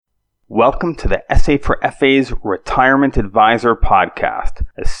Welcome to the SA for FA's Retirement Advisor podcast,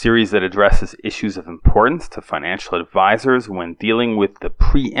 a series that addresses issues of importance to financial advisors when dealing with the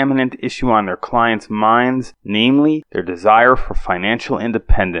preeminent issue on their clients' minds, namely their desire for financial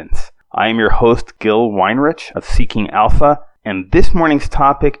independence. I am your host, Gil Weinrich of Seeking Alpha, and this morning's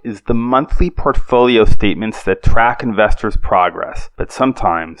topic is the monthly portfolio statements that track investors' progress, but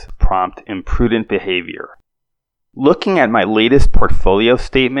sometimes prompt imprudent behavior. Looking at my latest portfolio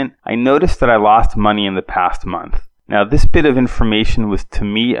statement, I noticed that I lost money in the past month. Now, this bit of information was to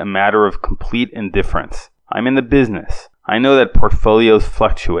me a matter of complete indifference. I'm in the business. I know that portfolios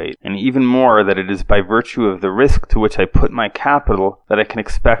fluctuate, and even more that it is by virtue of the risk to which I put my capital that I can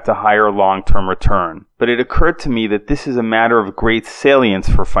expect a higher long-term return. But it occurred to me that this is a matter of great salience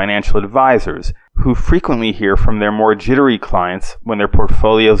for financial advisors, who frequently hear from their more jittery clients when their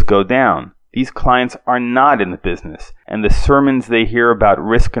portfolios go down. These clients are not in the business, and the sermons they hear about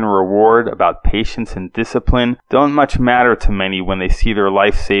risk and reward, about patience and discipline, don't much matter to many when they see their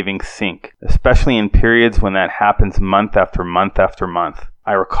life savings sink, especially in periods when that happens month after month after month.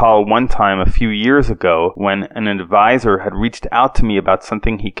 I recall one time a few years ago when an advisor had reached out to me about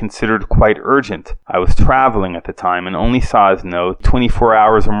something he considered quite urgent. I was traveling at the time and only saw his note 24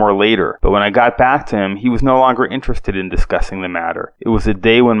 hours or more later, but when I got back to him, he was no longer interested in discussing the matter. It was a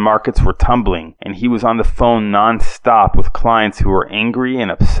day when markets were tumbling, and he was on the phone non-stop with clients who were angry and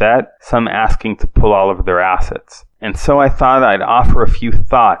upset, some asking to pull all of their assets. And so I thought I'd offer a few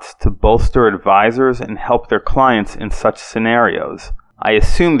thoughts to bolster advisors and help their clients in such scenarios. I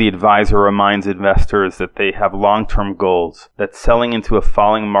assume the advisor reminds investors that they have long-term goals, that selling into a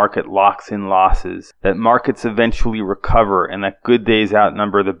falling market locks in losses, that markets eventually recover, and that good days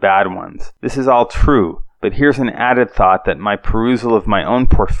outnumber the bad ones. This is all true, but here's an added thought that my perusal of my own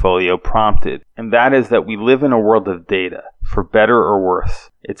portfolio prompted, and that is that we live in a world of data, for better or worse.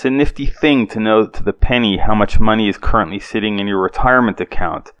 It's a nifty thing to know to the penny how much money is currently sitting in your retirement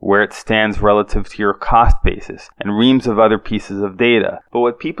account, where it stands relative to your cost basis, and reams of other pieces of data. But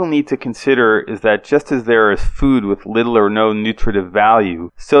what people need to consider is that just as there is food with little or no nutritive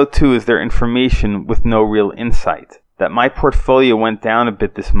value, so too is there information with no real insight. That my portfolio went down a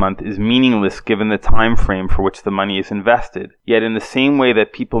bit this month is meaningless given the time frame for which the money is invested. Yet in the same way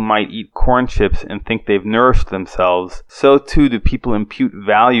that people might eat corn chips and think they've nourished themselves, so too do people impute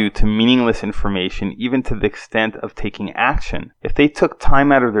value to meaningless information, even to the extent of taking action. If they took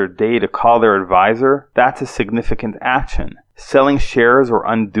time out of their day to call their advisor, that's a significant action. Selling shares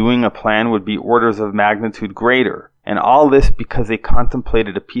or undoing a plan would be orders of magnitude greater. And all this because they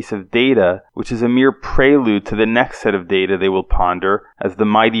contemplated a piece of data which is a mere prelude to the next set of data they will ponder as the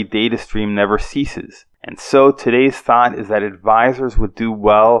mighty data stream never ceases. And so today's thought is that advisors would do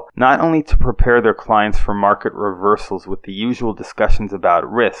well not only to prepare their clients for market reversals with the usual discussions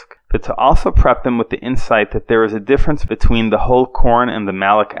about risk, but to also prep them with the insight that there is a difference between the whole corn and the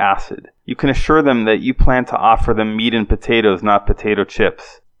malic acid. You can assure them that you plan to offer them meat and potatoes, not potato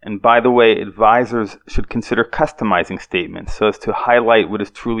chips. And by the way, advisors should consider customizing statements so as to highlight what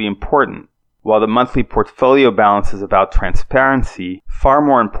is truly important. While the monthly portfolio balance is about transparency, far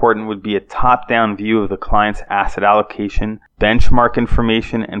more important would be a top-down view of the client's asset allocation, benchmark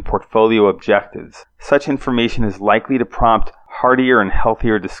information, and portfolio objectives. Such information is likely to prompt heartier and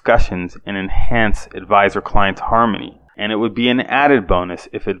healthier discussions and enhance advisor-client harmony. And it would be an added bonus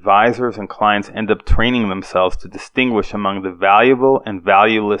if advisors and clients end up training themselves to distinguish among the valuable and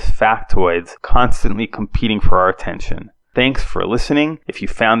valueless factoids constantly competing for our attention. Thanks for listening. If you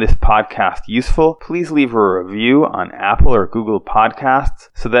found this podcast useful, please leave a review on Apple or Google Podcasts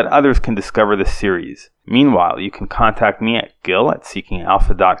so that others can discover the series. Meanwhile, you can contact me at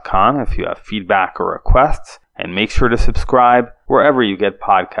gil@seekingalpha.com if you have feedback or requests, and make sure to subscribe wherever you get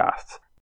podcasts.